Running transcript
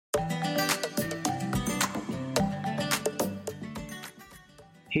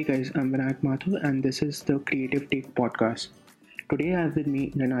Hey guys, I'm Vinayak Mathur and this is the Creative Take podcast. Today I have with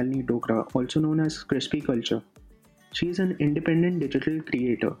me Mrinalini Dogra, also known as Crispy Culture. She is an independent digital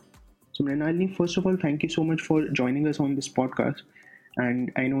creator. So Mrinalini, first of all, thank you so much for joining us on this podcast.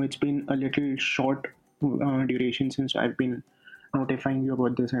 And I know it's been a little short duration since I've been notifying you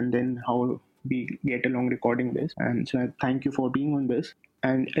about this and then how we get along recording this. And so I thank you for being on this.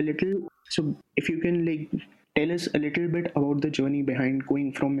 And a little, so if you can tell us a little bit about the journey behind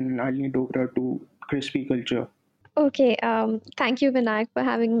going from Nalini Dogra to Crispy Culture. Okay, thank you, Vinayak, for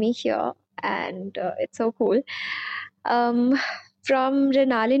having me here, and it's so cool. Um, from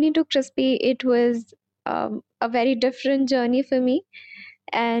Renalini to Crispy, it was a very different journey for me,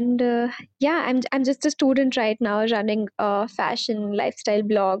 and yeah, I'm just a student right now, running a fashion lifestyle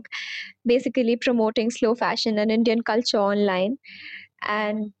blog, basically promoting slow fashion and Indian culture online,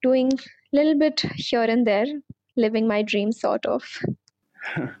 and doing a little bit here and there, living my dream sort of.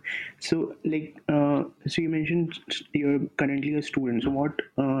 So you mentioned you're currently a student. So what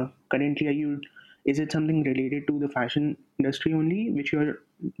currently are you? Is it something related to the fashion industry only, which you're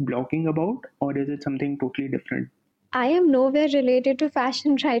blogging about, or is it something totally different? I am nowhere related to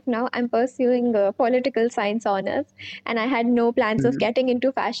fashion right now. I'm pursuing a political science honors, and I had no plans of Mhm. getting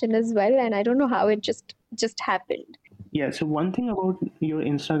into fashion as well. And I don't know how it just happened. Yeah, so one thing about your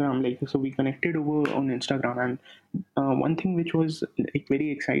Instagram, so we connected over on Instagram, and one thing which was very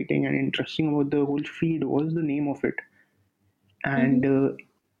exciting and interesting about the whole feed was the name of it, Mhm. and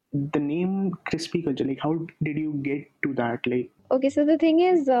the name Crispy Culture. Like, how did you get to that? Okay, so the thing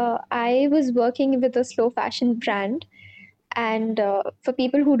is, I was working with a slow fashion brand. And for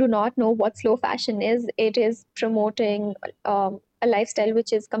people who do not know what slow fashion is, it is promoting a lifestyle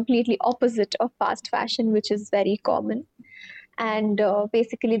which is completely opposite of fast fashion, which is very common. And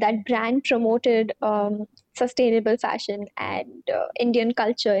basically that brand promoted sustainable fashion and Indian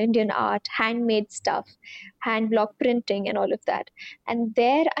culture, Indian art, handmade stuff, hand block printing, and all of that. And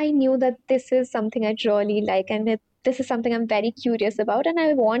there I knew that this is something I really like, and this is something I'm very curious about, and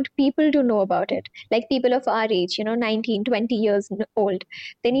I want people to know about it, like people of our age, 19, 20 years old.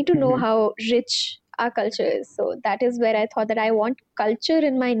 They need to know Mhm. how rich our culture is. So that is where I thought that I want culture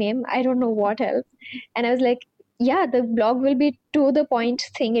in my name. I don't know what else. And I was like, yeah, the blog will be to the point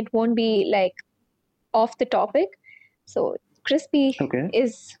thing. It won't be like off the topic. So crispy Okay.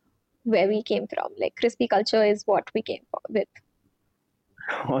 is where we came from. Like crispy culture is what we came with.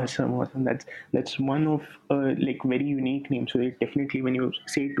 Awesome, awesome. That's one of very unique name. So it definitely, when you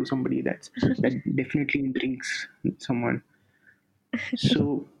say it to somebody, that definitely intrigues someone.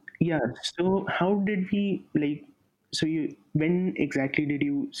 So yeah. So how did we like? So you when exactly did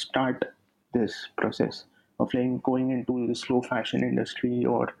you start this process of going into the slow fashion industry,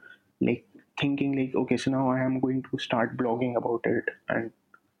 or like thinking okay, so now I am going to start blogging about it and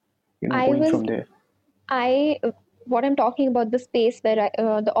I going was from there. I what I'm talking about, the space where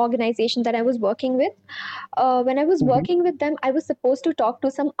the organization that I was working with. When I was Mm-hmm. working with them, I was supposed to talk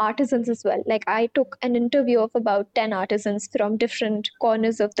to some artisans as well. Like I took an interview of about 10 artisans from different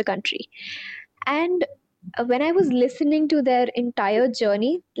corners of the country. And when I was listening to their entire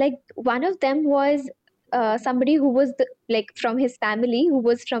journey, like one of them was somebody who was like from his family, who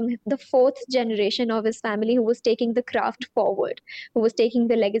was from the fourth generation of his family, who was taking the craft forward, who was taking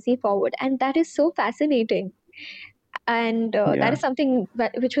the legacy forward. And that is so fascinating. And that Yeah. is something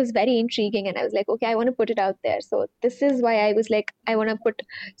which was very intriguing. And I was like, okay, I want to put it out there. So this is why I was like, I want to put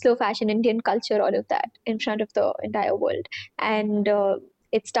slow fashion, Indian culture, all of that in front of the entire world. And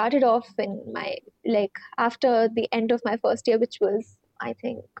it started off in my, like, after the end of my first year, which was, I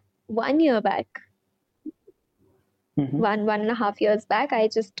think, 1 year back, Mm-hmm. 1.5 years back. I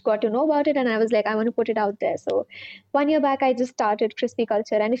just got to know about it, and I was like, I want to put it out there. So 1 year back, I just started crispy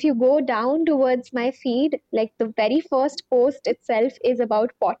culture. And if you go down towards my feed, like the very first post itself is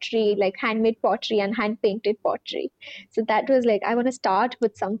about pottery, like handmade pottery and hand painted pottery. So that was like, I want to start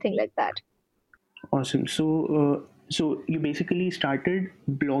with something like that. Awesome. So you basically started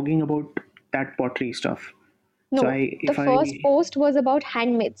blogging about that pottery stuff. So No, the first post was about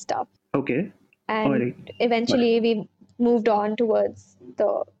handmade stuff. okay, all And right, got it. eventually we moved on towards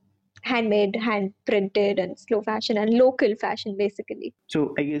the handmade, hand printed, and slow fashion and local fashion, basically.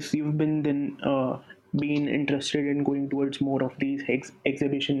 So I guess you've been then been interested in going towards more of these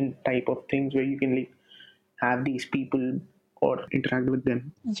exhibition type of things where you can have these people or interact with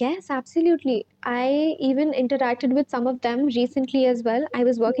them. Yes, absolutely. I even interacted with some of them recently as well. I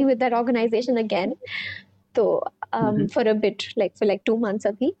was working with that organization again, so Mm-hmm. for a bit, like for like 2 months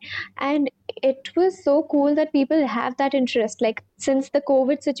ago, and it was so cool that people have that interest. Like since the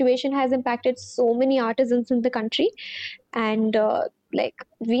COVID situation has impacted so many artisans in the country, and like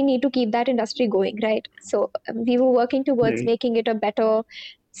we need to keep that industry going, right? So we were working towards Right. making it a better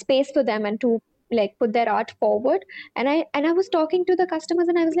space for them and to like put their art forward. And I was talking to the customers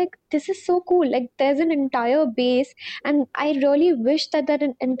and I was like, this is so cool, like there's an entire base, and I really wish that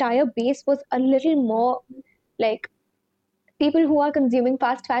an entire base was a little more like people who are consuming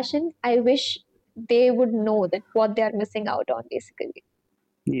fast fashion. I wish they would know that what they are missing out on basically.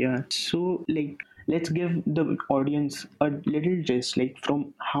 Yeah. So, like, let's give the audience a little gist, like,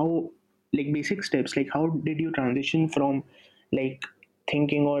 from how, like, basic steps, like, how did you transition from, like,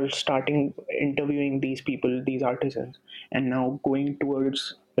 thinking or starting interviewing these people, these artisans, and now going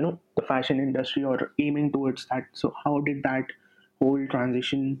towards, the fashion industry or aiming towards that? So, how did that whole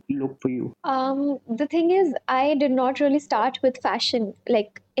transition look for you? The thing is, I did not really start with fashion.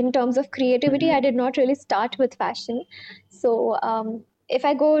 Like in terms of creativity, Mm-hmm. I did not really start with fashion. So, if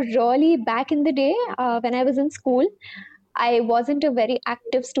I go really back in the day, when I was in school, I wasn't a very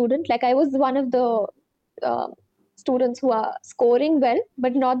active student. Like I was one of the um students who are scoring well,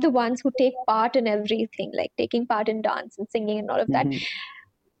 but not the ones who take part in everything, like taking part in dance and singing and all of that. Mm-hmm.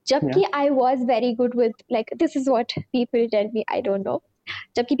 Yeah. Jabki I was very good with, like, this is what people tell me. I don't know.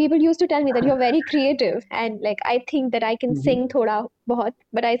 Jabki people used to tell me that you're very creative, and like I think that I can Mm-hmm. sing thoda bahut,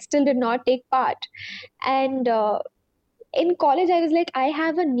 but I still did not take part. And in college, I was like, I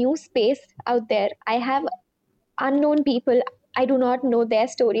have a new space out there. I have unknown people. I do not know their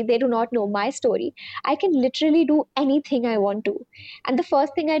story. They do not know my story. I can literally do anything I want to. And the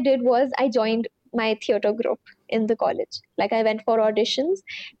first thing I did was I joined my theater group in the college. Like I went for auditions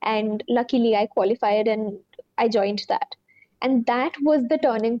and luckily I qualified and I joined that. And that was the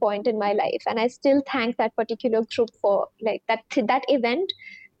turning point in my life. And I still thank that particular group for like that event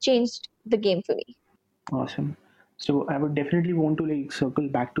changed the game for me. Awesome. So I would definitely want to like circle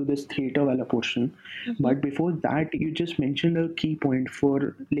back to this theater wala portion. Hmm. But before that, you just mentioned a key point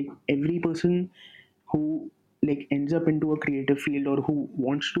for like every person who like ends up into a creative field or who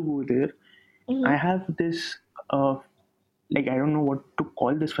wants to go there. Hmm. I have this like I don't know what to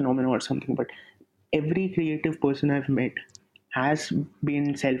call this phenomenon or something, but every creative person I've met has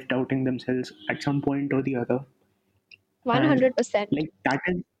been self-doubting themselves at some point or the other. And 100%. like that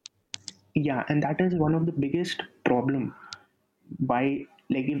is, yeah, and that is one of the biggest problem. By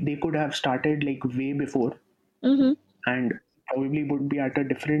like if they could have started like way before Hmm. and probably would be at a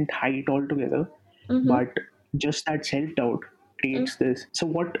different height altogether, Hmm. but just that self-doubt creates this. So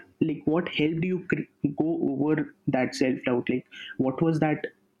what helped you go over that self-doubt? Like what was that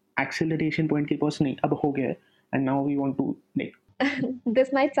acceleration point ki bas nahi ab ho gaya hai, and now we want to like.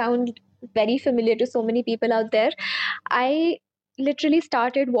 This might sound very familiar to so many people out there. I literally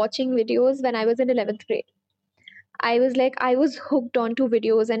started watching videos when I was in 11th grade. I was like, I was hooked onto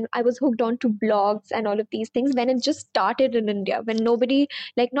videos and I was hooked onto blogs and all of these things when it just started in India, when nobody,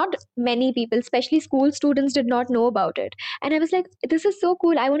 like, not many people, especially school students, did not know about it. And I was like, this is so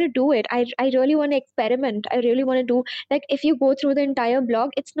cool. I want to do it. I really want to experiment. I really want to do, like, if you go through the entire blog,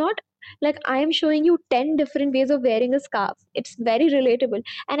 it's not like I am showing you 10 different ways of wearing a scarf. It's very relatable.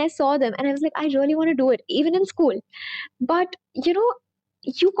 And I saw them and I was like, I really want to do it, even in school. But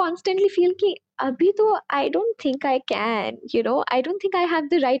you constantly feel ki abhi to I don't think I can, I don't think I have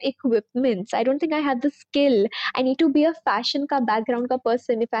the right equipments, I don't think I have the skill. I need to be a fashion ka background ka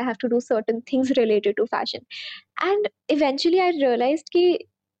person if I have to do certain things related to fashion. And eventually I realized ki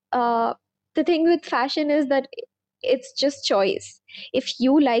uh, the thing with fashion is that it's just choice. If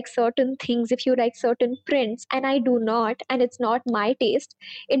you like certain things, if you like certain prints and I do not, and it's not my taste,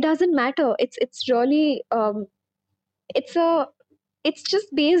 it doesn't matter. It's really it's a it's just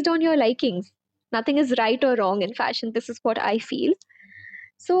based on your likings. Nothing is right or wrong in fashion. This is what I feel.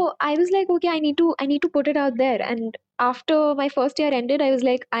 So I was like, okay, I need to put it out there. And after my first year ended, I was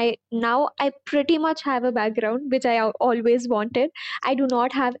like, I pretty much have a background which I always wanted. I do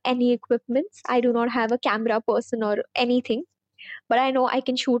not have any equipments, I do not have a camera person or anything, but I know I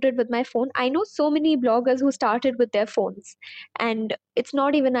can shoot it with my phone. I know so many bloggers who started with their phones, and it's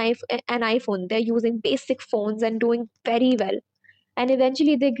not even an iPhone. They're using basic phones and doing very well, and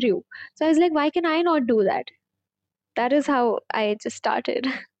eventually they grew. So I was like, why can I not do that? That is how I just started.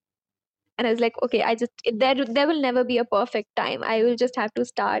 And I was like, okay, there will never be a perfect time. I will just have to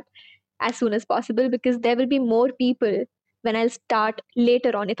start as soon as possible, because there will be more people when I'll start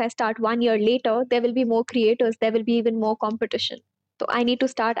later on. If I start 1 year later, there will be more creators, there will be even more competition. So I need to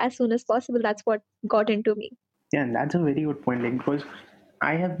start as soon as possible. That's what got into me. Yeah, and that's a very good point. Like because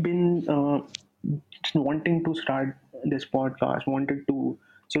I have been wanting to start this podcast, wanted to.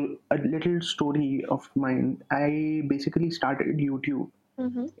 So a little story of mine. I basically started YouTube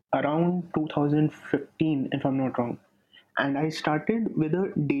Mm-hmm. around 2015, if I'm not wrong. and I started with a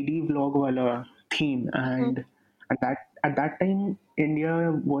daily vlog wala theme. Mhm. And at that time, India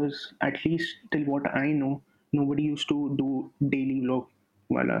was, at least till what I know, nobody used to do daily vlog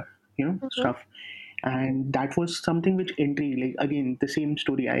wala, Mhm. stuff. And that was something which intrigued. Like, again, the same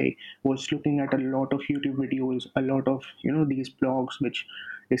story. I was looking at a lot of YouTube videos, a lot of these blogs which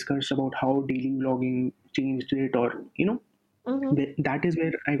discuss about how daily vlogging changed it, or Mhm. that is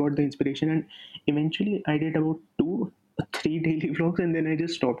where I got the inspiration. And eventually I did about 2 3 daily vlogs, and then I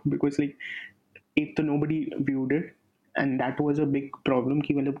just stopped because, like, एक तो nobody viewed it, and that was a big problem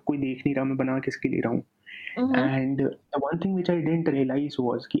कि मतलब कोई देख नहीं रहा, मैं बना किसके लिए रहा हूँ. Mhm. And the one thing which I didn't realize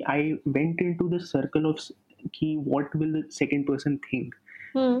was कि I went into the circle of कि what will the second person think.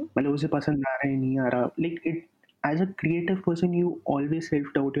 Mhm. मतलब उसे पसंद आ रहा है नहीं आ रहा, like it, as a creative person you always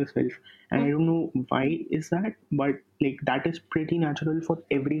self doubt yourself, and I don't know why is that, but like that is pretty natural for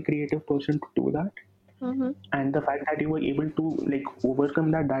every creative person to do that. Mhm. And the fact that you were able to like overcome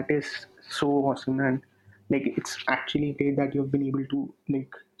that, that is so awesome. And like it's actually great that you've been able to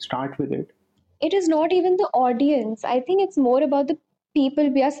like start with it. It is not even the audience. I think it's more about the people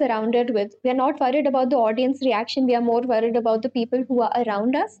we are surrounded with. We are not worried about the audience reaction. We are more worried about the people who are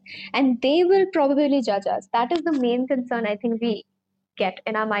around us, and they will probably judge us. That is the main concern I think we get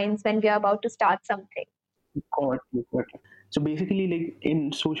in our minds when we are about to start something. Got you. So basically, like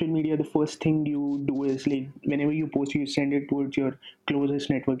in social media, the first thing you do is like whenever you post, you send it towards your closest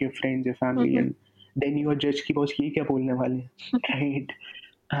network, your friends, your family, Mhm. and then you are judged कि boss ये क्या बोलने वाले हैं, right?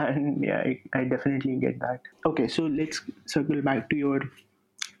 And yeah, I definitely get that. Okay, so let's circle back to your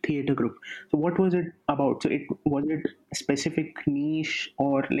theater group. So what was it about? So it was it a specific niche,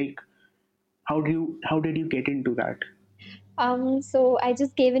 or like how did you get into that? So I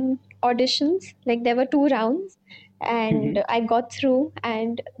just gave in auditions. Like there were 2 rounds, Mm-hmm. and I got through.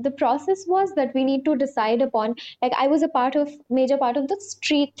 And the process was that we need to decide upon. Like I was a major part of the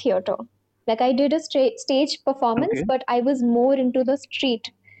street theater. Like I did a stage performance, Okay. but I was more into the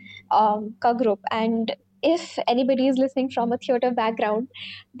street ka group. And if anybody is listening from a theater background,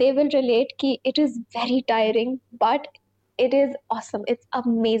 they will relate ki it is very tiring, but it is awesome. It's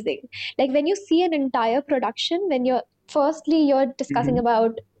amazing. Like when you see an entire production, when you're discussing Mm-hmm.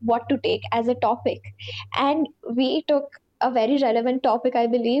 about what to take as a topic, and we took a very relevant topic, I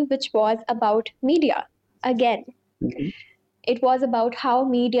believe, which was about media. Again, Mm-hmm. it was about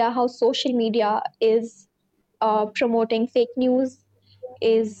how social media is promoting fake news,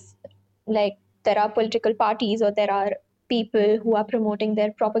 is like there are political parties or there are people who are promoting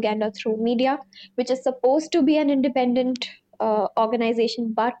their propaganda through media, which is supposed to be an independent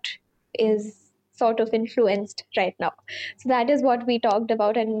organization, but is sort of influenced right now. So that is what we talked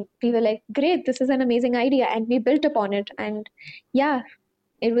about, and we were like, great, this is an amazing idea, and we built upon it. And yeah,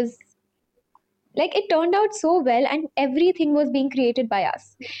 it was like it turned out so well, and everything was being created by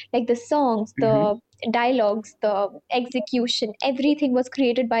us. Like the songs, Mm-hmm. the dialogues, the execution, everything was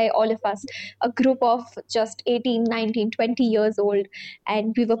created by all of us, a group of just 18, 19, 20 years old.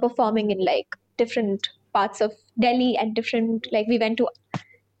 And we were performing in like different parts of Delhi, and different, like we went to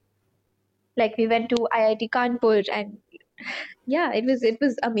IIT Kanpur. And yeah, it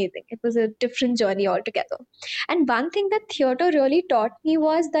was amazing. It was a different journey altogether. And one thing that theater really taught me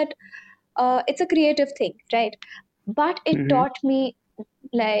was that it's a creative thing, right? But it Mm-hmm. taught me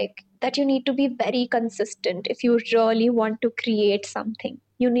like that you need to be very consistent if you really want to create something.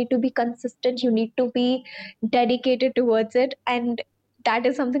 You need to be consistent, you need to be dedicated towards it. And that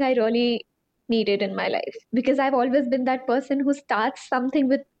is something I really needed in my life, because I've always been that person who starts something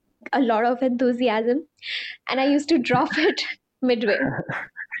with a lot of enthusiasm, and I used to drop it midway.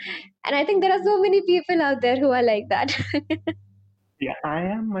 And I think there are so many people out there who are like that. Yeah, I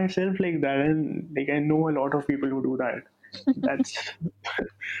am myself like that, and like I know a lot of people who do that. That's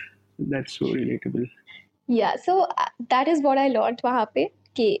that's so relatable. Yeah, so that is what I learned wahan pe,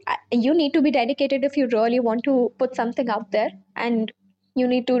 कि you need to be dedicated if you really want to put something out there, and you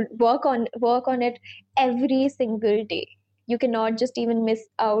need to work on it every single day. You cannot just even miss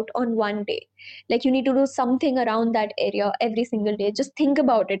out on one day. Like you need to do something around that area every single day. Just think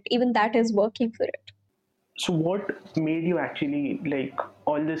about it. Even that is working for it. So what made you actually like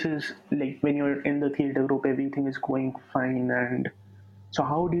all this is like when you're in the theater group, everything is going fine, and so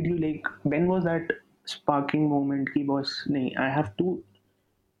how did you like when was that sparking moment ki boss nahi I have to.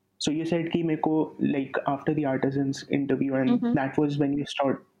 So you said कि मेरे को like after the artisans interview, and Mm-hmm. that was when you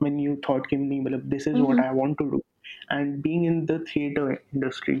start when you thought कि नहीं मतलब this is what Mm-hmm. I want to do, and being in the theater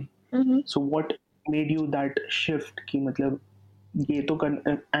industry. Mm-hmm. So what made you that shift कि मतलब ये तो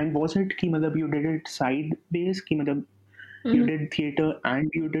कर, and was it कि मतलब you did it sideways कि मतलब You Mhm. did theater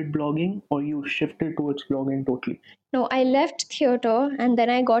and you did blogging, or you shifted towards blogging totally? No, I left theater and then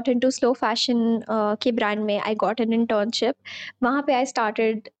I got into slow fashion के brand में. I got an internship. वहाँ पे I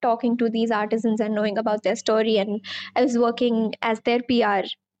started talking to these artisans and knowing about their story, and I was working as their PR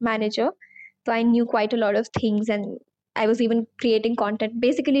manager. So I knew quite a lot of things, and I was even creating content.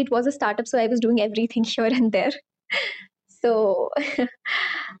 Basically, it was a startup, so I was doing everything here and there. So,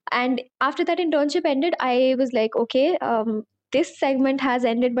 and after that internship ended, I was like, okay, this segment has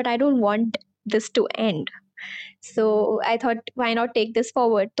ended, but I don't want this to end. So I thought, why not take this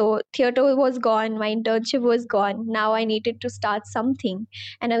forward? So theater was gone, my internship was gone. Now I needed to start something.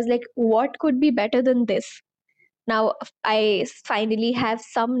 And I was like, what could be better than this? Now I finally have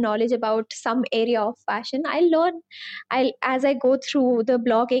some knowledge about some area of fashion. I learn, I as I go through the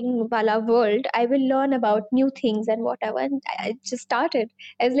blogging wala world, I will learn about new things and whatever. And I just started.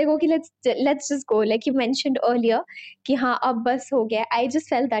 I was like, okay, let's just go. Like you mentioned earlier, कि हाँ अब बस हो गया. I just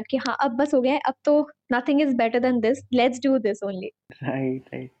felt that कि हाँ अब बस हो गया. अब तो nothing is better than this. Let's do this only. Right,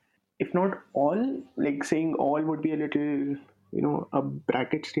 right. If not all, like saying all would be a little, a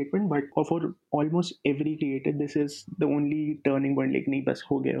bracket statement, but for almost every creator, this is the only turning point, like nahi bas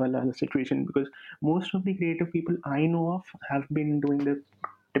ho gaya wala situation, because most of the creative people I know of have been doing the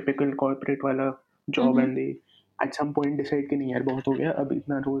typical corporate wala job, Mm-hmm. and they at some point decide कि नहीं यार बहुत हो गया, अब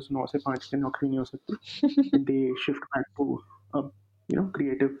इतना रोज 9 से 5 की नौकरी नहीं हो सकती, and they shift back to a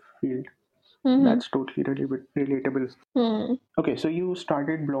creative field. Mm-hmm. That's totally relatable. Hmm. Okay, so you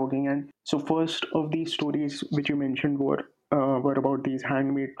started blogging, and so first of these stories which you mentioned were about these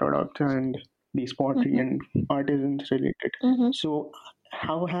handmade products and these pottery Mm-hmm. and artisans related. Mm-hmm. So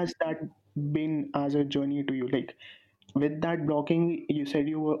how has that been as a journey to you? Like with that blogging, you said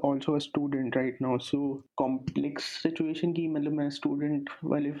you were also a student right now. So complex situation की मतलब मैं student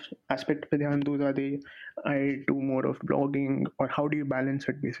वाले aspect पे ध्यान दूँ ज़्यादा, I do more of blogging, or how do you balance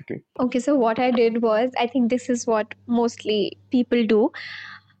it basically? Okay, so what I did was, I think this is what mostly people do.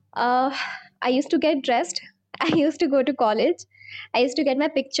 Uh, I used to get dressed. I used to go to college. I used to get my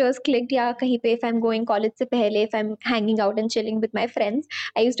pictures clicked. Yeah, kahin pe, if I'm going college se pehle, if I'm hanging out and chilling with my friends,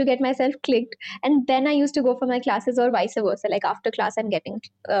 I used to get myself clicked, and then I used to go for my classes or vice versa. Like after class, I'm getting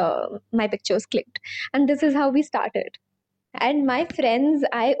my pictures clicked, and this is how we started. And my friends,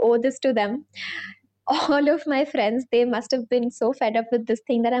 I owe this to them. All of my friends, they must have been so fed up with this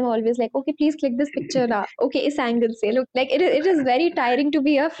thing that I'm always like, okay, please click this picture now. Okay, is angle say look, like it is very tiring to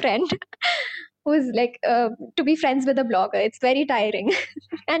be a friend who is like to be friends with a blogger. It's very tiring,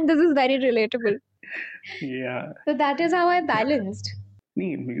 and this is very relatable. Yeah. So that is how I balanced.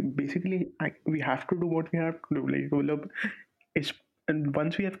 नहीं basically we have to do what we have to do, like मतलब इस, and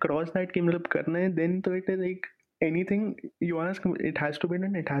once we have crossed that कि मतलब करना है, then तो it is like anything you ask, it has to be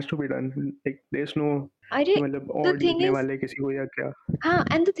done, it has to be done, like there's no अरे, कि मतलब the और thing लिखने is, वाले हैं किसी को या क्या. हाँ,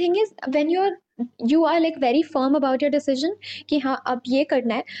 and the thing is, when you are like very firm about your decision कि हाँ अब ये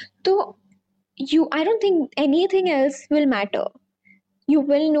करना है, तो you, I don't think anything else will matter. You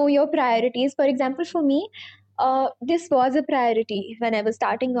will know your priorities. For example, for me, this was a priority when I was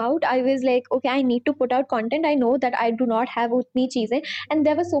starting out. I was like, okay, I need to put out content. I know that I do not have utni cheezein, and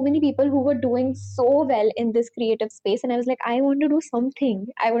there were so many people who were doing so well in this creative space, and I was like, I want to do something.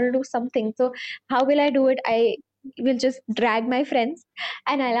 I want to do something. So how will I do it? I will just drag my friends,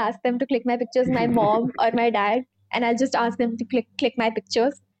 and I'll ask them to click my pictures, my mom or my dad, and I'll just ask them to click my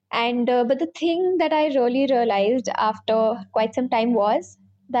pictures. And but the thing that I really realized after quite some time was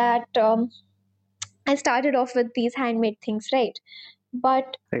that I started off with these handmade things, right?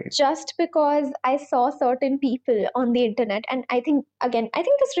 But Right, just because I saw certain people on the internet, and I think again, I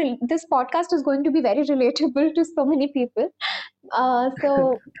think this podcast is going to be very relatable to so many people.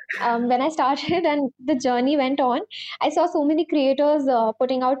 When I started and the journey went on, I saw so many creators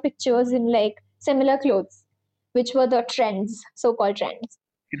putting out pictures in like similar clothes, which were the trends, so-called trends.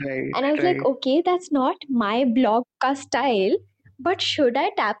 right, And I was like, right. okay, that's not my blog ka style, but should I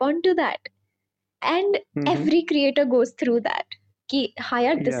tap onto that? And Mm-hmm. every creator goes through that. Ki, "Haan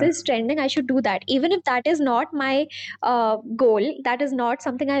yaar, this Yeah, is trending, I should do that. Even if that is not my goal, that is not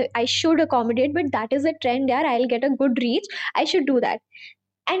something I should accommodate, but that is a trend, yaar, I'll get a good reach, I should do that.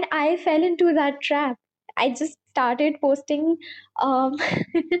 And I fell into that trap. I just started posting. Um,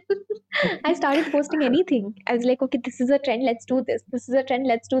 I started posting anything. I was like, okay, this is a trend. Let's do this. This is a trend.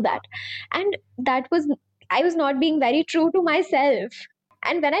 Let's do that. And that was, I was not being very true to myself.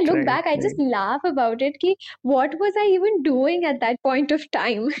 And when I look right, back, I just right. laugh about it. Ki, what was I even doing at that point of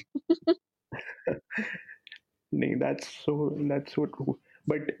time? Nee, that's so true.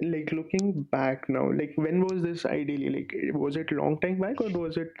 But like looking back now, like when was this ideally? Like was it long time back or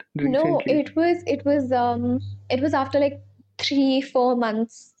was it No, recently? it was after like 3 4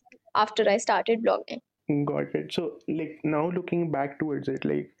 months after I started blogging. Got it. So, like now looking back towards it,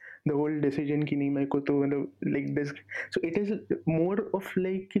 like the whole decision ki nahi मेरे को तो मतलब like this. So it is more of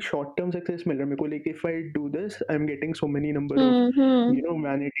like कि short term success मिल रहा है मेरे को, like if I do this, I'm getting so many number of Mm-hmm.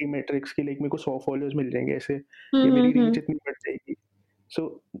 vanity metrics की like मेरे को 100 followers मिल जाएंगे ऐसे, या मेरी Mm-hmm. reach इतनी बढ़ जाएगी. So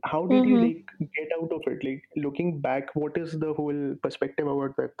how did you Mm-hmm. like get out of it? Like looking back, what is the whole perspective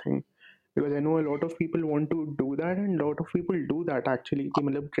about that thing? Because I know a lot of people want to do that, and a lot of people do that actually कि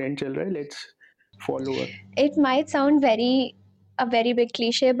मतलब trend चल रहा है, let's follow. It might sound a very big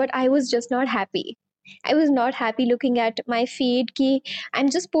cliche, but I was just not happy. I was not happy looking at my feed ki I'm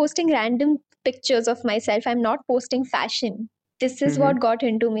just posting random pictures of myself. I'm not posting fashion. This is Mhm. what got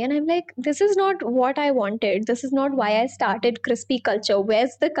into me, and I'm like, this is not what I wanted. This is not why I started crispy culture.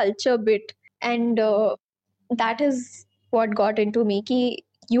 Where's the culture bit? And that is what got into me ki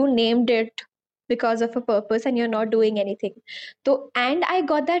you named it because of a purpose and you're not doing anything. So, and I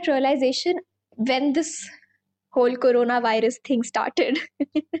got that realization when this whole coronavirus thing started.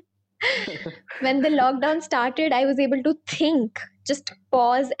 When the lockdown started, I was able to think, just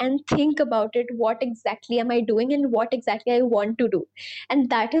pause and think about it. What exactly am I doing and what exactly I want to do? And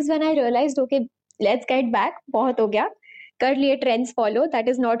that is when I realized, okay, let's get back. बहुत हो गया. कर लिए trends follow. That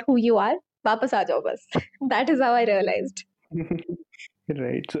is not who you are. वापस आ जाओ बस. That is how I realized.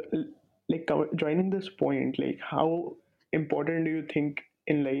 Right. So, like joining this point, like how important do you think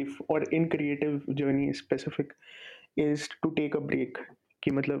in life or in creative journey specific is to take a break?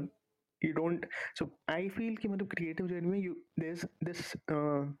 कि मतलब you don't. So I feel कि मतलब creative journey में you there's this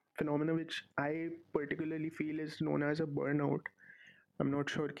phenomena which I particularly feel is known as a burnout. I'm not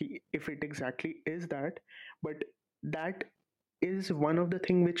sure if it exactly is that, but that is one of the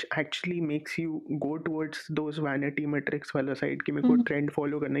thing which actually makes you go towards those vanity metrics वाला side कि मेरे को Mhm. trend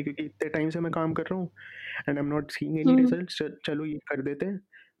follow करना है क्योंकि इतने time से मैं काम कर रहा हूँ and I'm not seeing any Mhm. results. चलो ये कर देते हैं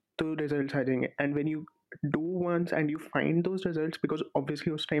तो results आ जाएंगे. And when you do once and you find those results, because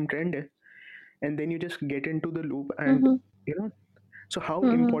obviously उस time trend है, and then you just get into the loop and Mhm. you know so how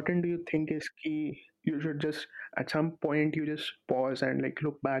Mhm. important do you think is कि you should just at some point you just pause and like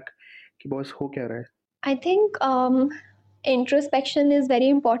look back कि boss हो क्या रहा है. I think introspection is very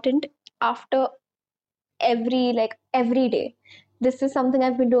important after every day. This is something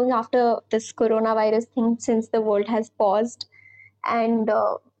I've been doing after this coronavirus thing since the world has paused. And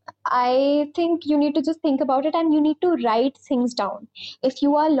I think you need to just think about it and you need to write things down. If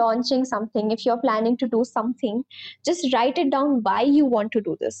you are launching something, if you're planning to do something, just write it down why you want to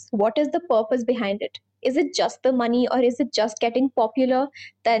do this. What is the purpose behind it? Is it just the money or is it just getting popular?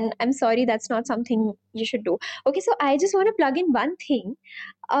 Then I'm sorry, that's not something you should do. Okay, so I just want to plug in one thing.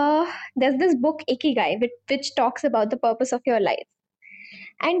 There's this book Ikigai, which talks about the purpose of your life,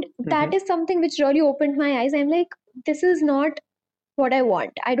 and that Mm-hmm. is something which really opened my eyes. I'm like, this is not what I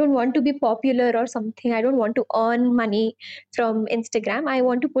want. I don't want to be popular or something. I don't want to earn money from Instagram. I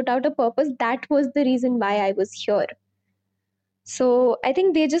want to put out a purpose. That was the reason why I was here. So I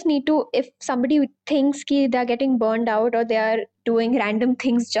think they just need to, if somebody thinks ki they're getting burned out or they are doing random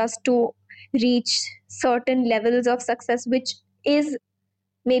things just to reach certain levels of success, which is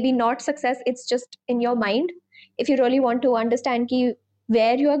maybe not success, it's just in your mind. If you really want to understand ki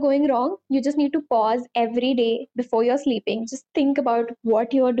where you are going wrong, you just need to pause every day before you're sleeping, just think about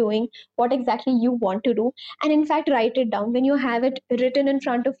what you are doing, what exactly you want to do, and in fact write it down. When you have it written in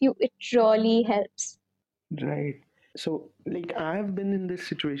front of you, it really helps. Right. So, like, I have been in this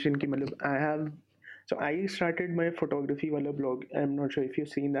situation कि मतलब I have. So I started my photography वाला blog. I'm not sure if you've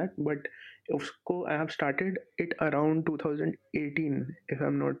seen that, but उसको I have started it around 2018, if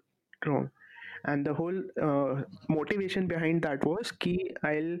I'm not wrong. And the whole motivation behind that was कि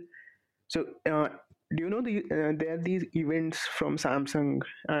I'll. So, do you know there are these events from Samsung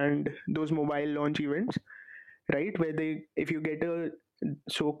and those mobile launch events, right? Where they, if you get a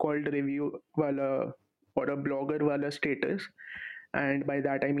so-called review wala or a blogger wala status, and by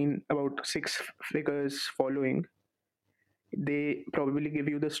that I mean about six figures following, they probably give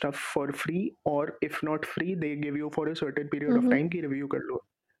you the stuff for free, or if not free, they give you for a certain period of Mm-hmm. time ki review kar lo,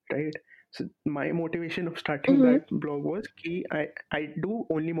 right? So my motivation of starting Mm-hmm. that blog was ki I do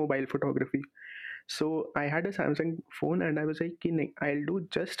only mobile photography. So I had a Samsung phone and I was like ki nahi, I'll do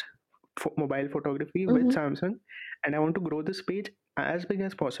just mobile photography with Mm-hmm. Samsung, and I want to grow this page as big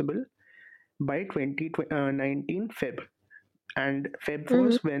as possible by 2019 Feb. And Feb Mm-hmm.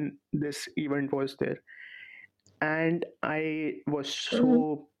 was when this event was there, and I was Mm-hmm.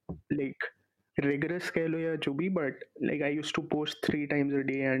 so like rigorous कह लो या जो भी, but like I used to post 3 times a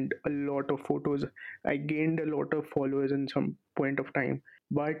day and a lot of photos. I gained a lot of followers in some point of time,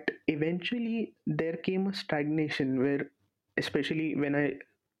 but eventually there came a stagnation where especially when I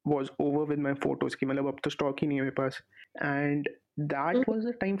was over with my photos कि मतलब अब तो stock ही नहीं है मेरे पास. And that was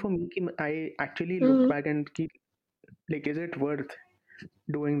the time for me कि I actually looked Mm-hmm. back and कि like is it worth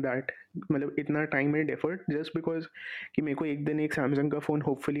doing that, मतलब इतना time and effort just because कि मेरे को एक दिन एक सैमसंग का फ़ोन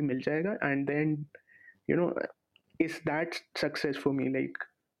होपफुली मिल जाएगा, and then you know is that success for me, like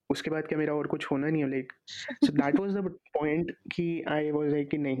उसके बाद क्या मेरा और कुछ होना नहीं है, like so that was the point कि आई वाज लाइक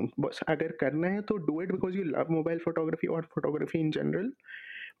कि नहीं बस अगर करना है तो do it because you love mobile photography और photography in general,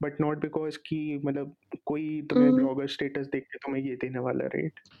 but not because कि मतलब कोई तुम्हें Mm-hmm. ब्लॉगर स्टेटस देख के तुम्हें ये देने वाला,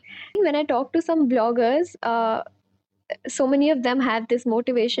 right. When I talk to some bloggers, so many of them have this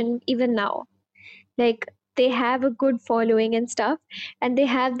motivation even now. Like they have a good following and stuff, and they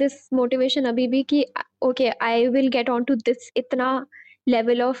have this motivation abhi bhi ki okay, I will get onto this itna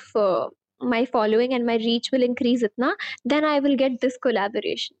level of my following and my reach will increase itna, then I will get this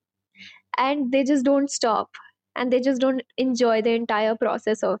collaboration. And they just don't stop, and they just don't enjoy the entire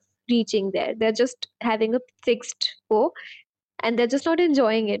process of reaching there. They're just having a fixed goal, and they're just not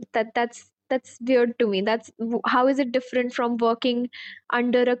enjoying it. That's weird to me. How is it different from working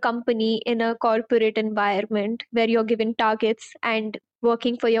under a company in a corporate environment where you're given targets and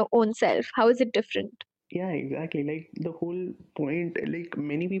working for your own self? How is it different? Yeah, exactly. Like the whole point, like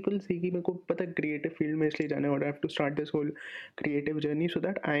many people say कि मेरे को पता creative field में इसलिए जाना है और I have to start this whole creative journey so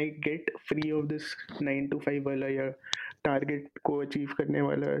that I get free of this 9 to 5 वाला या target को achieve करने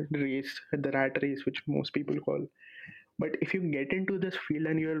वाला race, the rat race which most people call. But if you get into this field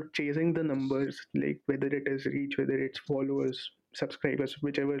and you're chasing the numbers, like whether it is reach, whether it's followers, subscribers,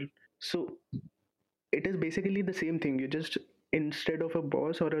 whichever, so it is basically the same thing. You just, instead of a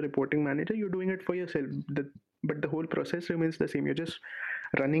boss or a reporting manager, you're doing it for yourself. But the whole process remains the same. You're just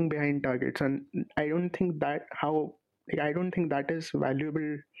running behind targets, and I don't think that how, like, I don't think that is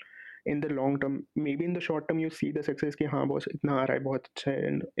valuable in the long term. Maybe in the short term you see the success कि हाँ boss इतना आ रहा है बहुत अच्छा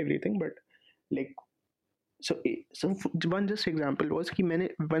है and everything, but like one just example was कि मैंने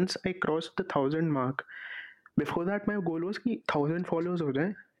once I crossed the 1,000 mark. Before that my goal was कि 1,000 followers हो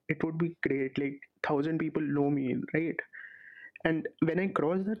जाए. It would be great, like 1,000 people know me, right? And when I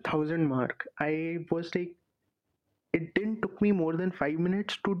crossed the 1,000 mark, I was like, it didn't took me more than 5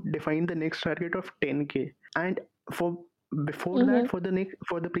 minutes to define the next target of 10K. And for before that, Mm-hmm.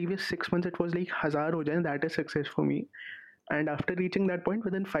 for the previous 6 months, it was like hazar ho jaye, that is success for me. And after reaching that point,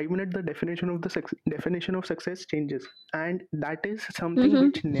 within 5 minutes, the definition of success changes, and that is something Mm-hmm.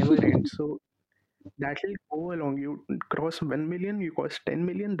 which never ends. So that will go along. You cross 1 million, you cross 10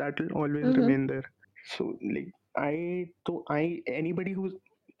 million, that will always Mm-hmm. remain there. So like I anybody who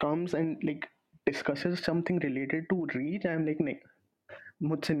comes and like discusses something related to reach, I'm like नहीं,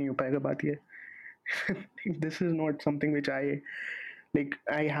 मुझसे नहीं हो पाएगा बात ये. This is not something which I like.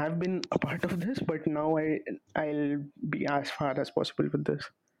 I have been a part of this, but now I'll be as far as possible with this.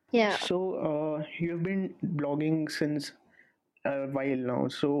 Yeah. So you've been blogging since a while now.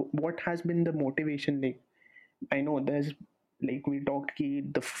 So what has been the motivation, like? I know there's, like we talked ki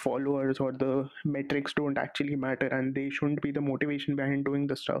the followers or the metrics don't actually matter and they shouldn't be the motivation behind doing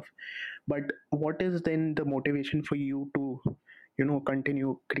the stuff. But what is then the motivation for you to,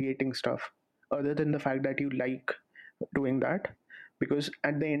 continue creating stuff other than the fact that you like doing that? Because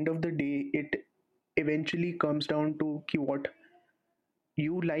at the end of the day, it eventually comes down to ki what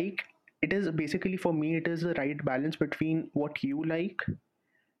you like. It is basically, for me, it is the right balance between what you like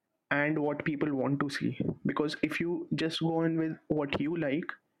and what people want to see. Because if you just go on with what you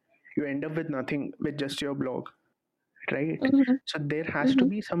like, you end up with nothing, with just your blog, right? Mm-hmm. So there has to Mm-hmm.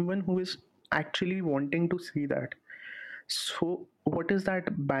 be someone who is actually wanting to see that. So what is that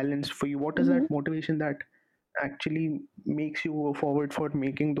balance for you? What is Mm-hmm. that motivation that actually makes you go forward for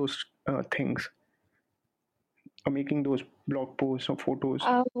making those things, or making those blog posts or photos?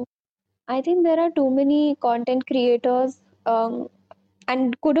 Um, I think there are too many content creators,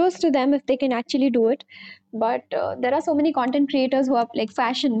 and kudos to them if they can actually do it. But there are so many content creators who are like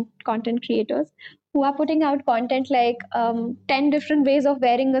fashion content creators who are putting out content like 10 different ways of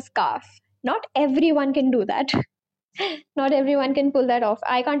wearing a scarf. Not everyone can do that. Not everyone can pull that off.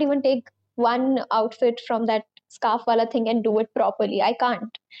 I can't even take one outfit from that scarf wala thing and do it properly. I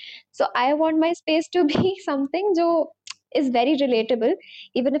can't. So I want my space to be something jo is very relatable.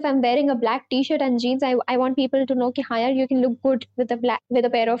 Even if I'm wearing a black t-shirt and jeans, I want people to know कि हाँ यार, you can look good with a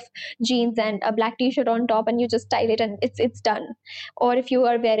pair of jeans and a black t-shirt on top, and you just style it and it's done. Or if you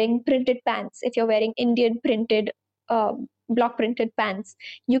are wearing printed pants, if you're wearing Indian printed block printed pants,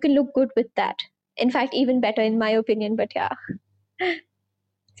 you can look good with that. In fact, even better in my opinion. But yeah,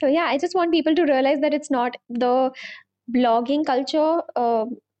 so yeah, I just want people to realize that it's not the blogging culture.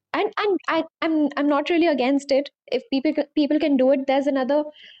 I'm not really against it. If people can do it, there's another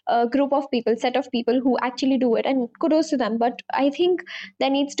group of people, set of people who actually do it, and kudos to them. But I think there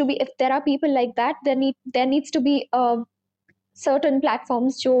needs to be, if there are people like that, there needs to be certain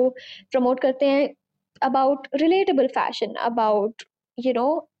platforms जो promote करते हैं about relatable fashion, about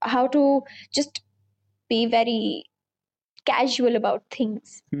how to just be very casual about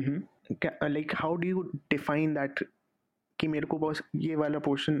things. Like, how do you define that कि मेरे को बस ये वाला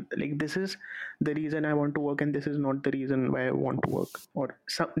portion, like this is the reason I want to work and this is not the reason why I want to work, or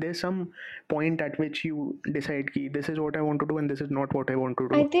there's some point at which you decide कि this is what I want to do and this is not what I want to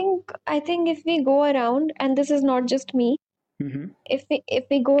do. I think if we go around, and this is not just me, Mm-hmm. if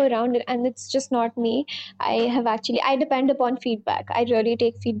we go around and it's just not me, I depend upon feedback. I really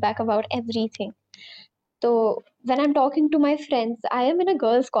take feedback about everything. So when I'm talking to my friends, I am in a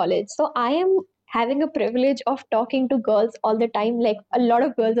girls college, so I am having a privilege of talking to girls all the time, like a lot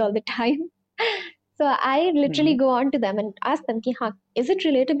of girls all the time. So I literally Mm-hmm. go on to them and ask them ki, हाँ, is it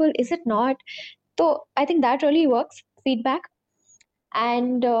relatable, is it not? So I think that really works, feedback.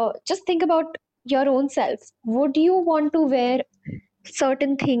 And just think about your own self. Would you want to wear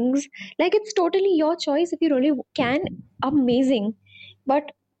certain things? Like, it's totally your choice. If you really can, amazing.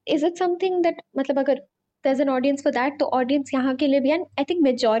 But is it something that, मतलब अगर there's an audience for that, तो audience यहाँ के लिए भी, and I think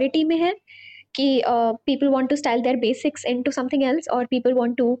majority में है कि people want to style their basics into something else, or people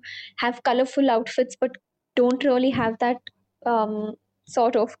want to have colorful outfits but don't really have that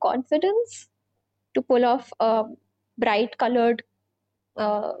sort of confidence to pull off a bright colored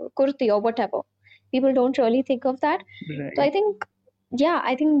kurti or whatever. People don't really think of that. So I Right. think, yeah,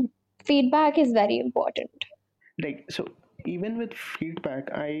 I think feedback is very important. Like, so even with feedback,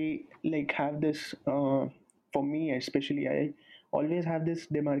 I like have this for me especially, I always have this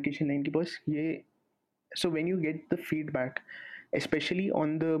demarcation line कि बस ये. So when you get the feedback, especially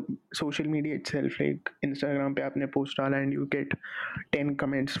on the social media itself, like Instagram पे आपने post डाला and you get 10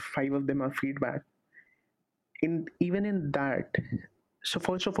 comments, 5 of them are feedback. In even in that, so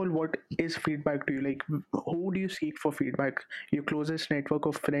first of all, what is feedback to you? Like, who do you seek for feedback? Your closest network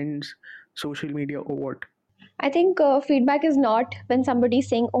of friends, social media, or what? I think feedback is not when somebody's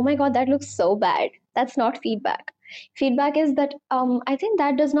saying, "Oh my God, that looks so bad." That's not feedback. Feedback is that I think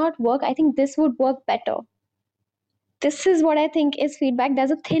that does not work. I think this would work better. This is what I think is feedback.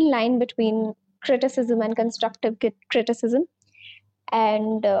 There's a thin line between criticism and constructive criticism,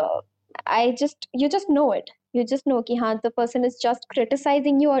 and you just know it. You just know कि हाँ, the person is just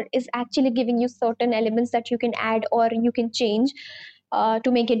criticizing you or is actually giving you certain elements that you can add or you can change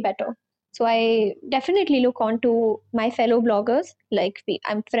to make it better. So I definitely look on to my fellow bloggers. Like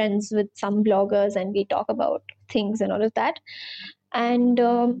I'm friends with some bloggers and we talk about things and all of that. And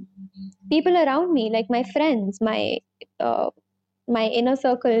people around me, like my friends, uh, my inner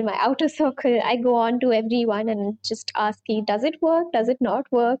circle, my outer circle, I go on to everyone and just ask, does it work? Does it not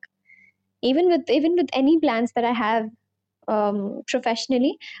work? Even with any plans that I have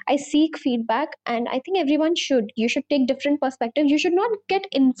professionally, I seek feedback, and I think everyone should. You should take different perspectives. You should not get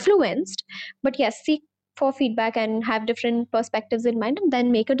influenced, but yes, seek for feedback and have different perspectives in mind, and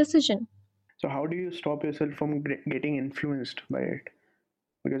then make a decision. So how do you stop yourself from getting influenced by it?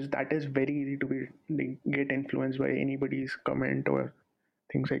 Because that is very easy to be like, get influenced by anybody's comment or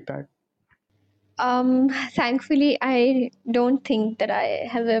things like that. Thankfully, I don't think that I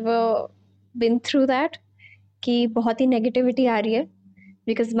have ever been through that. कि बहुत ही negativity आ रही है,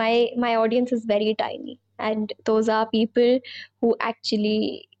 because my audience is very tiny, and those are people who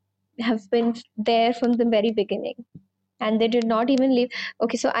actually have been there from the very beginning, and they did not even leave.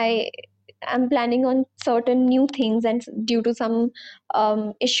 Okay, so I'm planning on certain new things, and due to some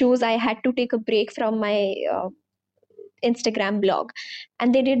issues I had to take a break from my Instagram blog,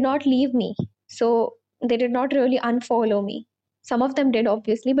 and they did not leave me. So they did not really unfollow me. Some of them did,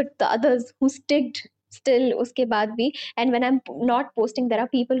 obviously, but the others who sticked still uske baad bhi. And when I'm not posting, there are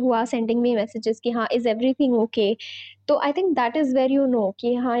people who are sending me messages ki हाँ, is everything okay? So I think that is where you know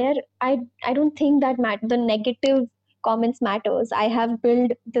कि हाँ यार, I don't think that the negative comments matters. I have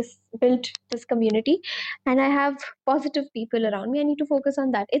built this community, and I have positive people around me. I need to focus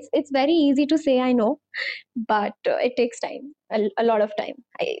on that. It's very easy to say, I know, but it takes time, a lot of time.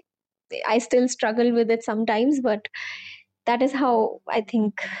 I still struggle with it sometimes, but that is how I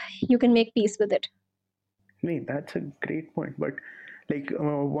think you can make peace with it. Wait, that's a great point. But like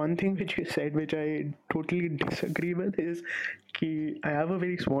one thing which you said, which I totally disagree with, is कि I have a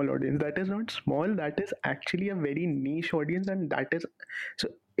very small audience. That is not small. That is actually a very niche audience, and that is so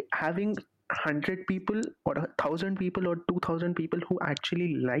having 100 people or 1,000 people or 2,000 people who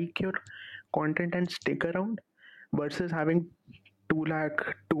actually like your content and stick around versus having 2 lakh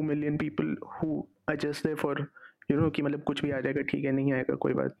 2 million people who are just there for कि मतलब कुछ भी आ जाएगा ठीक है नहीं आएगा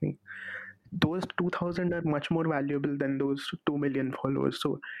कोई बात नहीं. Those 2000 are much more valuable than those 2 million followers.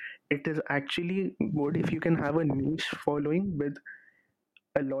 So it is actually good if you can have a niche following with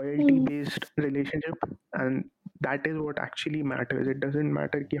a loyalty Hmm. based relationship, and that is what actually matters. It doesn't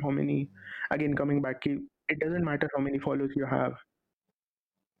matter ki how many, again coming back ki, it doesn't matter how many followers you have.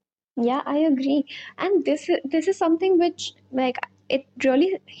 Yeah, I agree. And this is something which, like, it really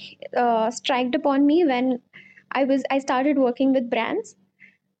struck upon me when I started working with brands,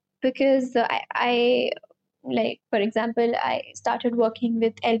 because I like, for example, I started working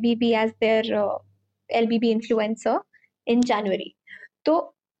with LBB as their LBB influencer in January. So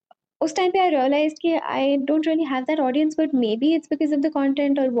उस time पे I realised कि I don't really have that audience, but maybe it's because of the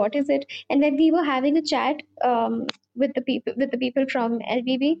content और what is it. And when we were having a chat with the people from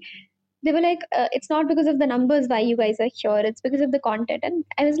LBB, they were like, it's not because of the numbers why you guys are here, it's because of the content.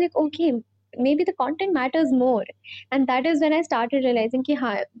 And I was like, okay, maybe the content matters more. And that is when I started realizing ki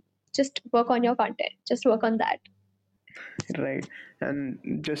ha, just work on your content, just work on that. Right.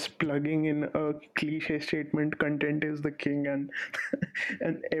 And just plugging in a cliche statement, content is the king, and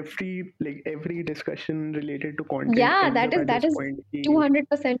and every discussion related to content Yeah, ends up at that this is point ki,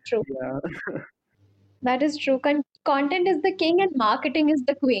 200% true. yeah. That is true. Content is the king and marketing is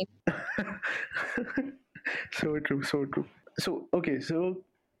the queen. So true, so true. So okay, so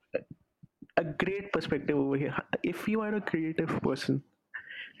a great perspective over here. If you are a creative person,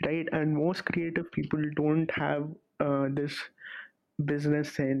 right, and most creative people don't have this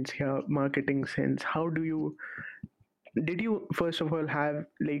business sense here, marketing sense. How do you, did you first of all have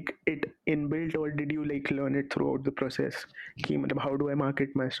like it inbuilt, or did you like learn it throughout the process? कि मतलब how do I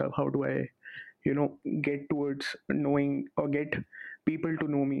market myself? How do I, get towards knowing or get people to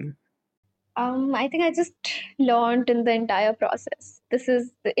know me? I think I just learned in the entire process.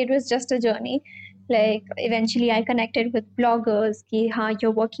 It was just a journey. Like, eventually I connected with bloggers, ki, ha,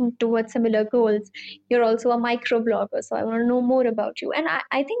 you're working towards similar goals. You're also a micro blogger, so I want to know more about you. And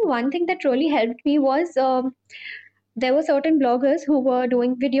I think one thing that really helped me was, there were certain bloggers who were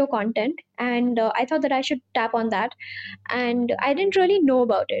doing video content, and I thought that I should tap on that. And I didn't really know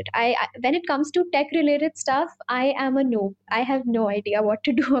about it. I when it comes to tech related stuff, I am a noob. I have no idea what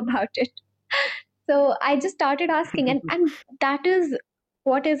to do about it. So I just started asking, and that is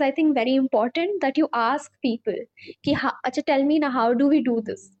what is, I think, very important, that you ask people, ki, acha, tell me now, how do we do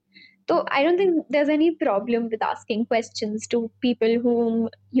this? So I don't think there's any problem with asking questions to people whom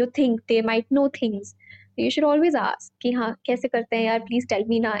you think they might know things. You should always ask, ki, ha, kaise karte hain yaar, please tell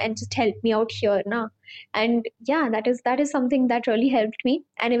me na, and just help me out here na. And yeah, that is something that really helped me,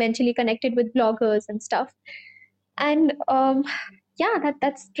 and eventually connected with bloggers and stuff. And yeah,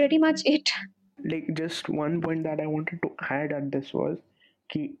 that's pretty much it. Like just one point that I wanted to add at this was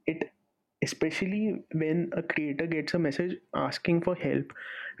कि it, especially when a creator gets a message asking for help,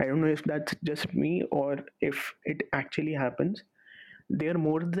 I don't know if that's just me or if it actually happens, they are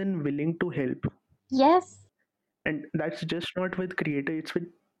more than willing to help. Yes. And that's just not with creator, it's with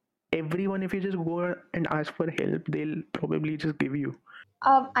everyone. If you just go and ask for help, they'll probably just give you.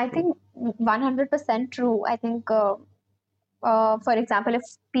 I So think 100% true. I think, for example, if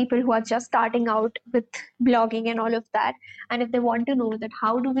people who are just starting out with blogging and all of that, and if they want to know that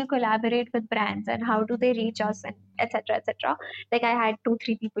how do we collaborate with brands and how do they reach us, and etc. etc. Like, I had 2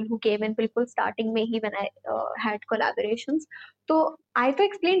 3 people who came in bilkul starting mein hi when I had collaborations. So I to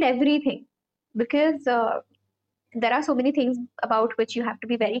explained everything, because there are so many things about which you have to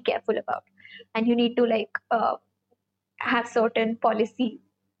be very careful about, and you need to, like, have certain policy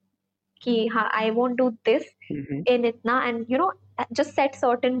कि हाँ, I won't do this mhm. in itna, and just set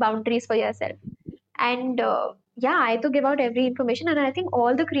certain boundaries for yourself. And yeah, I to give out every information, and I think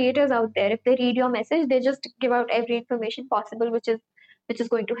all the creators out there, if they read your message, they just give out every information possible, which is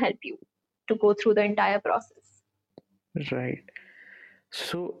going to help you to go through the entire process. Right.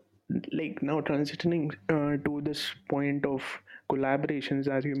 So, like now transitioning to this point of collaborations,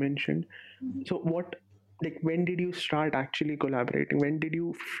 as you mentioned. So, what, like, when did you start actually collaborating? When did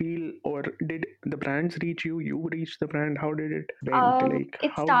you feel, or did the brands reach you? You reach the brand? How did it went? Like,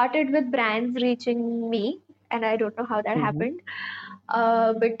 It how? started with brands reaching me, and I don't know how that Mhm. happened.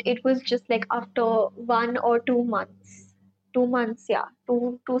 But it was just like after 1 or 2 months, 2 months, yeah,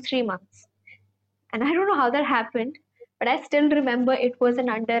 2 2 3 months, and I don't know how that happened, but I still remember it was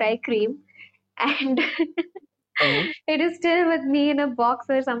an under eye cream, and Uh-huh. it is still with me in a box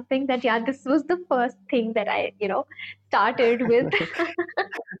or something. That, yeah, this was the first thing that I started with.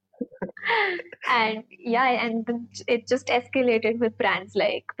 And yeah, and then it just escalated with brands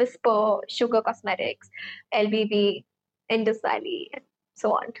like Whisper, Sugar Cosmetics, LBB, Indus Valley, and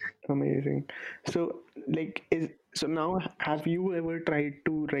so on. Amazing. So, like, is so now have you ever tried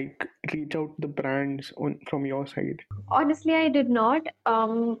to like reach out the brands on from your side? Honestly, I did not.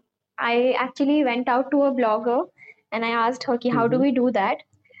 I actually went out to a blogger and I asked her, ki, how do Mm-hmm. we do that?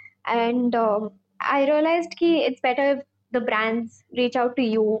 And I realized ki it's better if the brands reach out to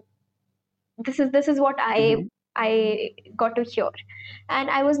you. This is what Mm-hmm. I got to hear, and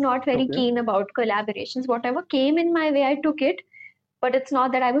I was not very Okay. keen about collaborations. Whatever came in my way, I took it, but it's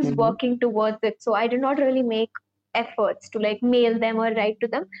not that I was Mm-hmm. working towards it. So I did not really make efforts to like mail them or write to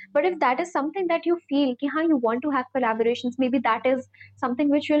them. But if that is something that you feel ki, you want to have collaborations, maybe that is something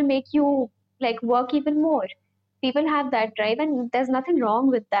which will make you like work even more. People have that drive, and there's nothing wrong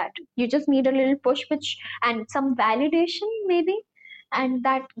with that. You just need a little push, which and some validation maybe, and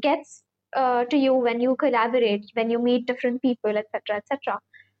that gets to you when you collaborate, when you meet different people, etc., etc.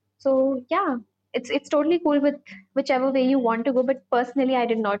 So yeah, it's totally cool with whichever way you want to go. But personally, I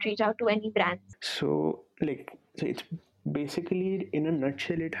did not reach out to any brands. So, like, so it's basically in a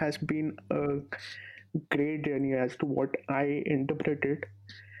nutshell, it has been a great journey as to what I interpreted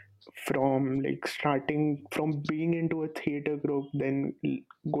from like starting from being into a theater group, then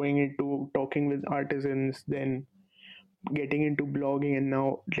going into talking with artisans, then getting into blogging, and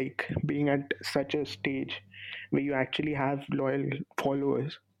now like being at such a stage where you actually have loyal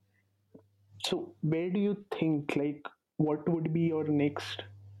followers. So, where do you think like what would be your next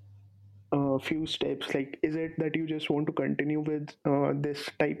few steps? Like, is it that you just want to continue with this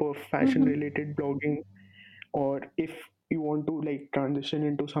type of fashion Mhm. related blogging, or if you want to like transition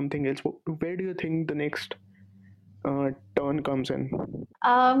into something else, where do you think the next turn comes in?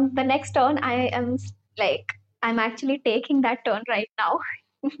 The next turn, like I'm actually taking that turn right now.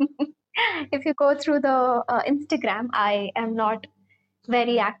 If you go through the Instagram, I am not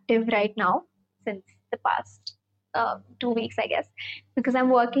very active right now since the past 2 weeks, I guess, because I'm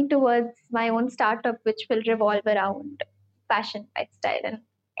working towards my own startup, which will revolve around fashion, lifestyle, and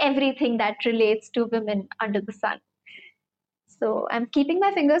everything that relates to women under the sun. So I'm keeping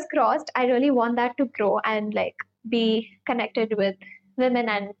my fingers crossed. I really want that to grow and like be connected with women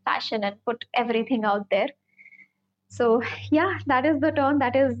and fashion and put everything out there. So yeah, that is the turn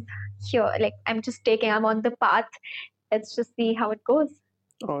that is here. Like I'm on the path. Let's just see how it goes.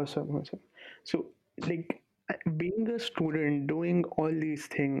 Awesome, awesome. So, like, being a student, doing all these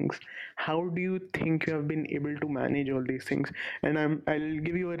things, how do you think you have been able to manage all these things? And I'll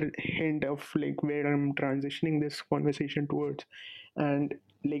give you a hint of like where I'm transitioning this conversation towards. And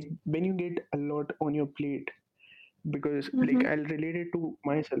like when you get a lot on your plate, because like Mm-hmm. I'll relate it to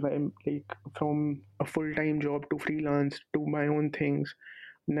myself. I'm like from a full-time job to freelance to my own things,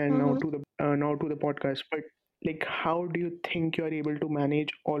 and Mm-hmm. now to the podcast. But like, how do you think you are able to manage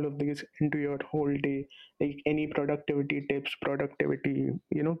all of these into your whole day? Like any productivity tips, productivity,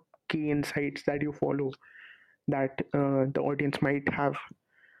 key insights that you follow that the audience might have,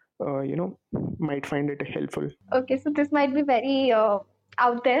 might find it helpful. Okay, so this might be very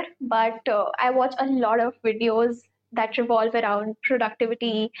out there, but I watch a lot of videos that revolve around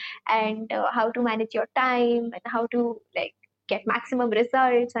productivity and how to manage your time and how to like get maximum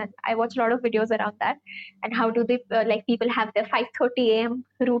results. And I watch a lot of videos around that and how do they like people have their 5:30 a.m.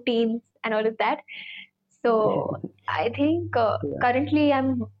 routines and all of that. So I think Yeah. currently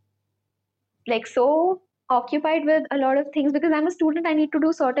I'm like so occupied with a lot of things because I'm a student. I need to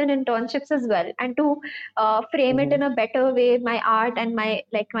do certain internships as well, and to frame it in Hmm. a better way, my art and my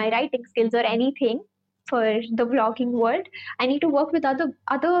like my writing skills or anything for the vlogging world, I need to work with other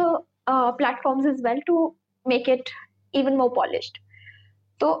platforms as well to make it even more polished.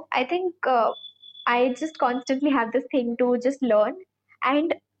 So I think I just constantly have this thing to just learn.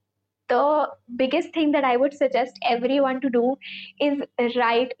 And the biggest thing that I would suggest everyone to do is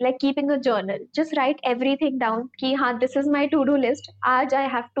write, like keeping a journal. Just write everything down. Ki, haan, this is my to-do list. Aaj I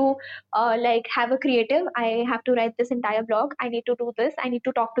have to like have a creative. I have to write this entire blog. I need to do this. I need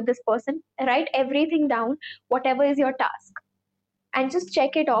to talk to this person. Write everything down, whatever is your task, and just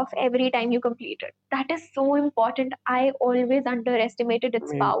check it off every time you complete it. That is so important. I always underestimated its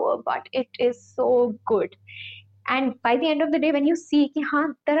Amazing. power, but it is so good. And by the end of the day, when you see ki,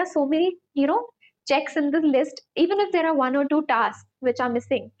 haan, there are so many checks in the list, even if there are one or two tasks which are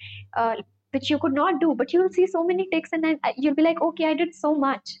missing, uh, which you could not do, but you'll see so many ticks, and then you'll be like, okay, I did so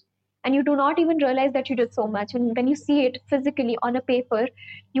much. And you do not even realize that you did so much. And when you see it physically on a paper,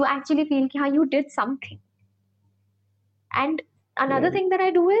 you actually feel ki, haan, you did something. And another Yeah. thing that I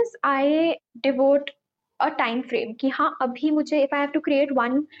do is I devote a time frame कि हाँ अभी मुझे, if I have to create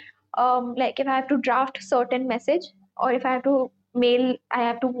one like if I have to draft certain message, or if I have to mail, I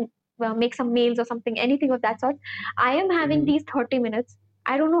have to make some mails or something, anything of that sort. I am having Mm-hmm. these 30 minutes.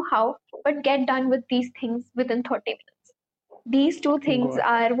 I don't know how, but get done with these things within 30 minutes. These two things Got.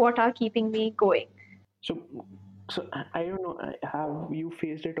 are what are keeping me going. So, so I don't know, have you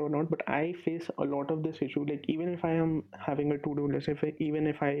faced it or not, but I face a lot of this issue. Like even if I am having a to-do list, even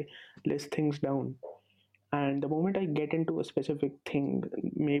if I list things down, and the moment I get into a specific thing,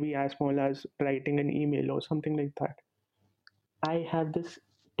 maybe as small as writing an email or something like that, I have this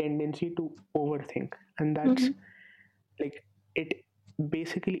tendency to overthink, and that's Hmm. like it.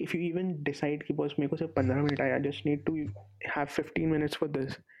 Basically, if you even decide कि बस मेरे को सिर्फ 15 minute I just need to have 15 minutes for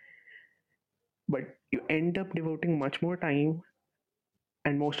this, but you end up devoting much more time,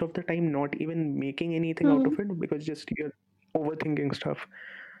 and most of the time not even making anything out Hmm. of it because just you're overthinking stuff.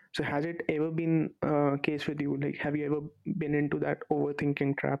 So has it ever been a case with you? Like, have you ever been into that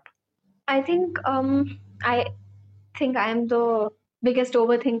overthinking trap? I think I think I am the biggest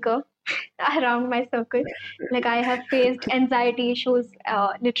overthinker around my circle. Like I have faced anxiety issues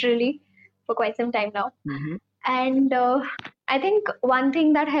literally for quite some time now. Mm-hmm. And I think one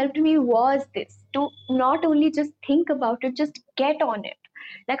thing that helped me was this, to not only just think about it, just get on it.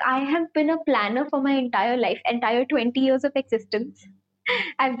 Like I have been a planner for my entire life, entire 20 years of existence.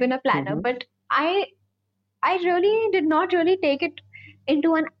 I've been a planner, Mm-hmm. but I really did not really take it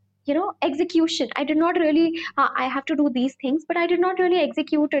into an execution. I did not really I have to do these things, but I did not really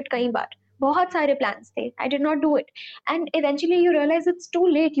execute it कई बार. बहुत सारे plans थे. I did not do it, and eventually you realize it's too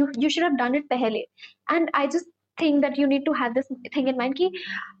late. You should have done it पहले. And I just think that you need to have this thing in mind कि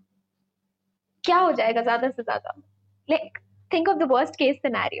क्या हो जाएगा ज़्यादा से ज़्यादा. Like think of the worst case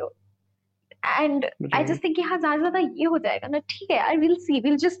scenario. And I just Right. think कि हाँ ज़्यादा से ज़्यादा ये हो जाएगा ना, ठीक है यार, we'll see,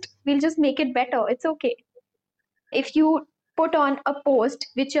 we'll just make it better, it's okay. If you put on a post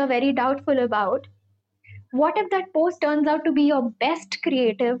which you're very doubtful about, what if that post turns out to be your best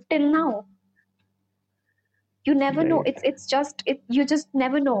creative till now? You never know. Right. You just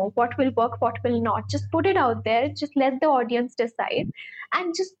never know what will work, what will not. Just put it out there, just let the audience decide,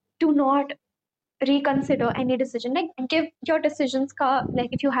 and just do not reconsider any decision. Like give your decisions like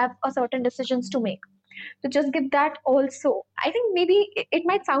if you have a certain decisions to make, so just give that also. I think maybe it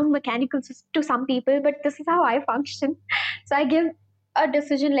might sound mechanical to some people, but this is how I function. So I give a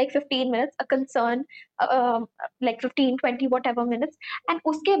decision like 15 minutes, a concern like 15, 20, whatever minutes, and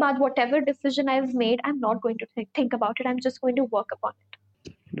uske baad whatever decision I've made, I'm not going to think about it, I'm just going to work upon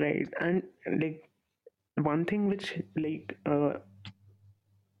it. Right. And like one thing which like a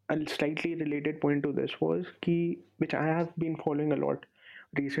slightly related point to this was key, which I have been following a lot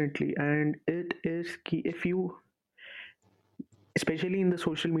recently, and it is key if you, especially in the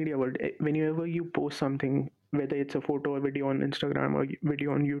social media world, whenever you post something, whether it's a photo or video on Instagram or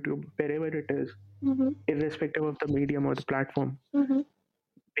video on YouTube, wherever it is, Mm-hmm. irrespective of the medium or the platform, Mm-hmm.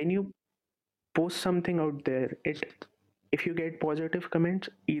 when you post something out there, it, if you get positive comments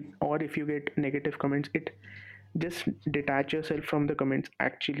or if you get negative comments, it just detach yourself from the comments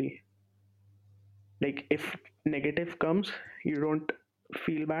actually. Like if negative comes, you don't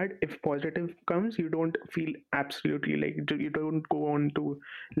feel bad. If positive comes, you don't feel absolutely like you don't go on to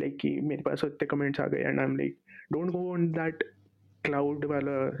like कि मेरे पास इतने comments आ गए, and I'm like, don't go on that cloud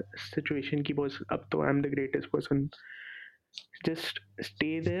वाला situation कि बस अब तो I'm the greatest person. Just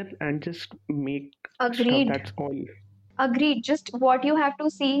stay there and just make stuff. Agreed. That's all. Agreed. Just what you have to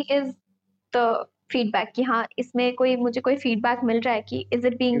see is the feedback कि हाँ इसमें कोई मुझे कोई feedback मिल रहा है कि is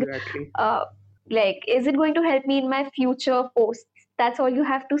it being Exactly. uh, like is it going to help me in my future posts. That's all you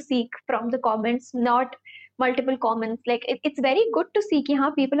have to seek from the comments, not multiple comments. Like it's very good to see कि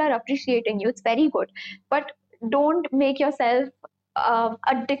हाँ people are appreciating you, it's very good, but don't make yourself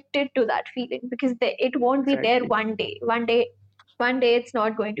addicted to that feeling, because it won't be there Exactly. one day it's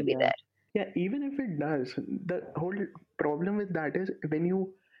not going to be Yeah. there. Yeah, even if it does, the whole problem with that is when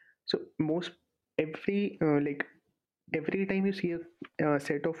you, so most like every time you see a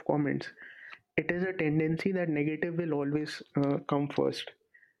set of comments, it is a tendency that negative will always come first.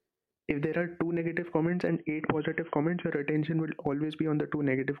 If there are two negative comments and eight positive comments, your attention will always be on the two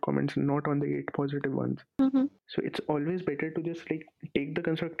negative comments, not on the eight positive ones. Mm-hmm. So it's always better to just like take the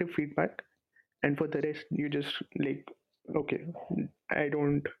constructive feedback, and for the rest, you just like, okay, I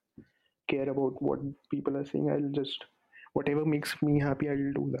don't care about what people are saying. I'll just, whatever makes me happy, I'll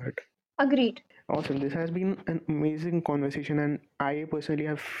do that. Agreed. Awesome. This has been an amazing conversation, and I personally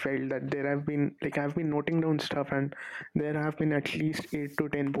have felt that there have been like I've been noting down stuff, and there have been at least 8 to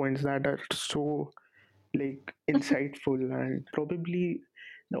 10 points that are so like insightful, and probably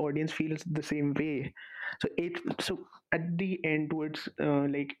the audience feels the same way. So so at the end, towards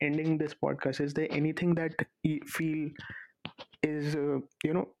like ending this podcast, is there anything that you feel is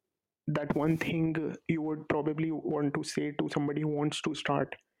that one thing you would probably want to say to somebody who wants to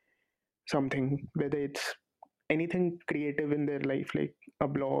start something, whether it's anything creative in their life, like a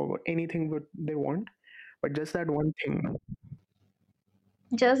blog or anything what they want, but just that one thing.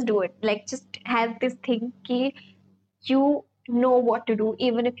 Just do it. Like, just have this thing ki you know what to do,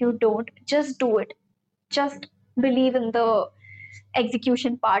 even if you don't. Just do it. Just believe in the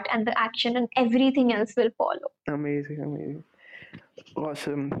execution part and the action, and everything else will follow. Amazing, amazing.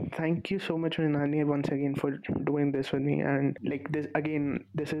 Awesome. Thank you so much, Rinani, once again for doing this with me. And like this, again,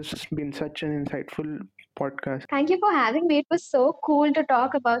 this has been such an insightful podcast. Thank you for having me. It was so cool to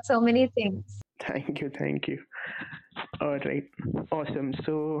talk about so many things. Thank you, thank you. All right, awesome.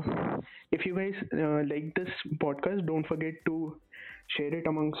 So, if you guys like this podcast, don't forget to share it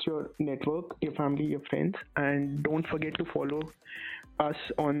amongst your network, your family, your friends, and don't forget to follow us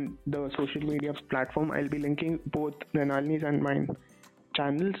on the social media platform. I'll be linking both Renalini's and mine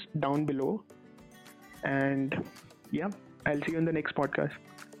channels down below. And yeah, I'll see you in the next podcast.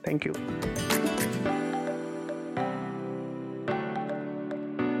 Thank you.